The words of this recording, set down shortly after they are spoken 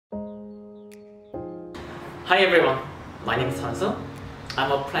Hi everyone, my name is Hansoo.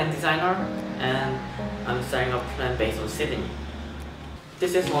 I'm a plant designer and I'm selling a plant based on seedling.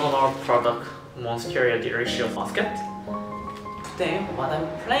 This is one of our product, Monstera Deliciosa basket. Today, what I'm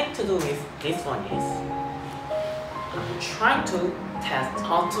planning to do with this one is I'm trying to test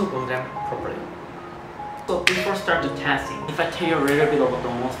how to grow them properly. So before start the testing, if I tell you a little bit about the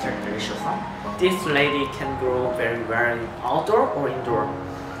Monstera Deliciosa, this lady can grow very well in outdoor or indoor.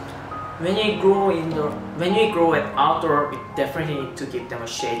 When you grow it outdoor, we definitely need to give them a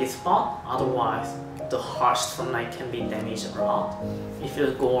shady spot. Otherwise, the harsh sunlight can be damaged a lot. If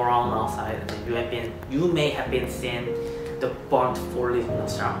you go around outside, you may have been seeing the burnt foliage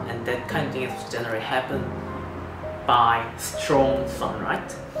monstera, and that kind of thing is generally happen by strong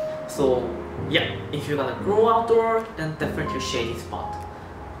sunlight. So yeah, if you're gonna grow outdoor, then definitely a shady spot.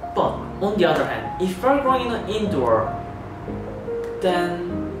 But on the other hand, if you're growing in an indoor, then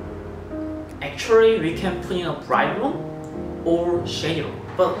actually we can put in a bright room or shady room.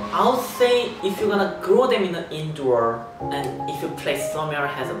 But I'll say if you're gonna grow them in an indoor and if you place somewhere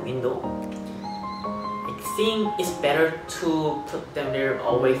has a window, I think it's better to put them there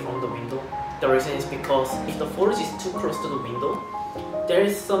away from the window. The reason is because if the foliage is too close to the window, there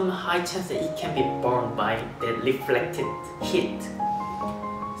is some high chance that it can be burned by the reflected heat.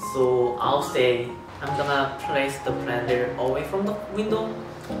 So I'll say I'm gonna place the plant there away from the window.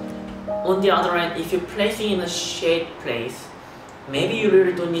 On the other hand, if you're placing in a shade place, maybe you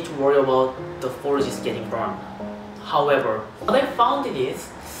really don't need to worry about the foliage is getting burned. However, what I found is,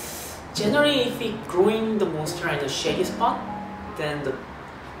 generally if we growing the monstera in a shady spot, then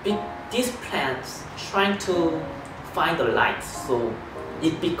these plants trying to find the light, so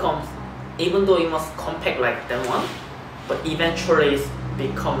it becomes, even though it must compact like that one, but eventually it's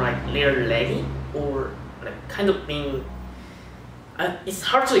become like little leggy or like kind of being. It's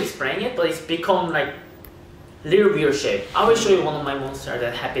hard to explain it, but it's become like little weird shape. I will show you one of my monsters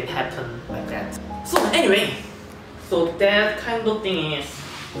that have been happen like that. So anyway, so that kind of thing is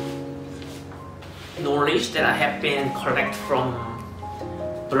knowledge that I have been collect from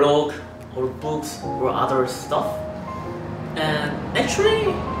blog or books or other stuff. And actually,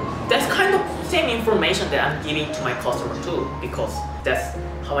 that's kind of same information that I'm giving to my customer too, because that's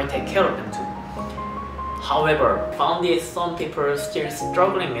how I take care of them too. However, found is some people still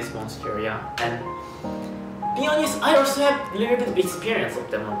struggling with monstera, and be honest, I also have a little bit of experience of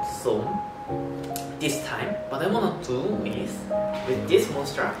them. So this time, what I wanna do is with this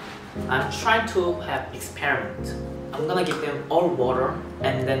monstera, I'm trying to have experiment. I'm gonna give them all water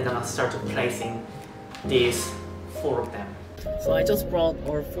and then gonna start to placing these 4 of them. So I just brought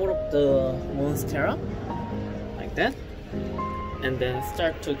all 4 of the monstera like that, and then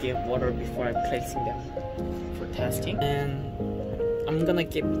start to give water before I placing them for testing. And I'm gonna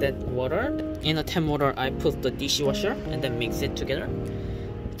give that water. In a tap water, I put the dishwasher and then mix it together.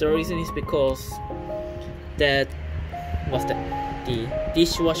 The reason is because the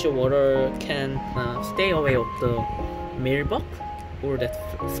dishwasher water can stay away of the mealbug or that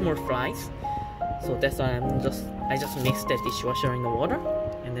small flies. So that's why I just mix that dishwasher in the water,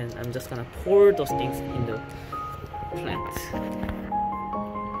 and then I'm just gonna pour those things in the plant.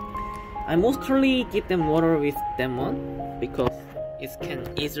 I mostly give them water with them on because it can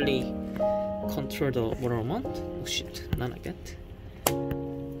easily control the water amount. Oh shit, not like that.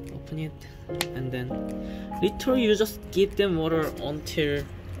 Open it, and then literally you just give them water until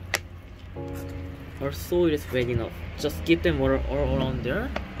our soil is wet enough. Just give them water all around there,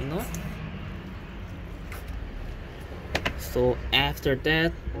 you know. So after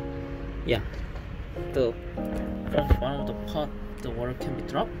that, yeah, from the bottom of the pot, the water can be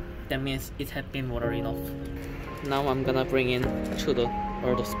dropped. That means it had been water enough. Now I'm gonna bring in to the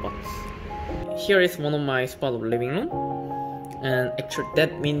other spots. Here is one of my spot of living room, and actually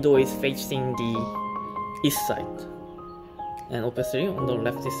that window is facing the east side, and obviously on the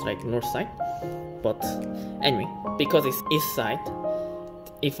left is like north side. But anyway, because it's east side,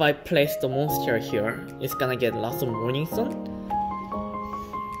 if I place the monstera here, it's gonna get lots of morning sun.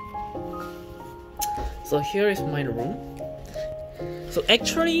 So here is my room. So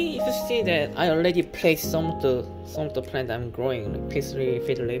actually, if you see that I already placed some of the plant I'm growing, like peace leaf,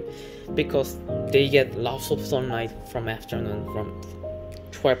 fiddle leaf, because they get lots of sunlight from afternoon, from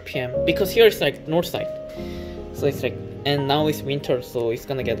 12 p.m. Because here it's like north side, so it's like, and now it's winter, so it's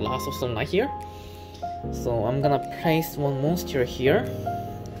gonna get lots of sunlight here. So I'm gonna place one monstera here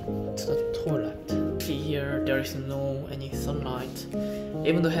to the toilet. See here, there is no any sunlight,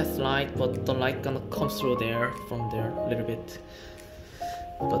 even though it has light, but the light gonna come through there from there a little bit.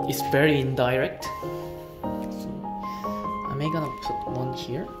 But it's very indirect. So I'm gonna put one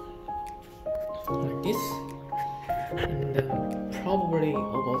here like this. And then probably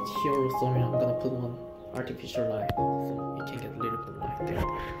about here or somewhere I'm gonna put one artificial light so you can get a little bit light there.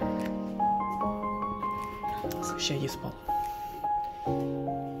 So shady spot.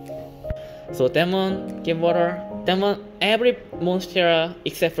 So Demon give water. Demon, every Monstera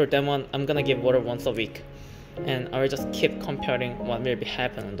except for Demon, I'm gonna give water once a week. And I will just keep comparing what will be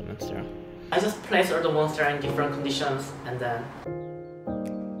happening on the Monstera. I just place all the Monstera in different conditions, and then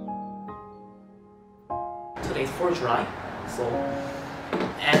today is 4 July, so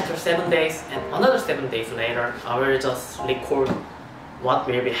after 7 days and another 7 days later, I will just record what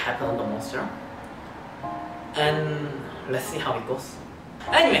will be happening on the Monstera, and let's see how it goes.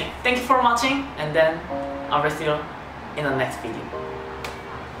 Anyway, thank you for watching, and then I will see you in the next video.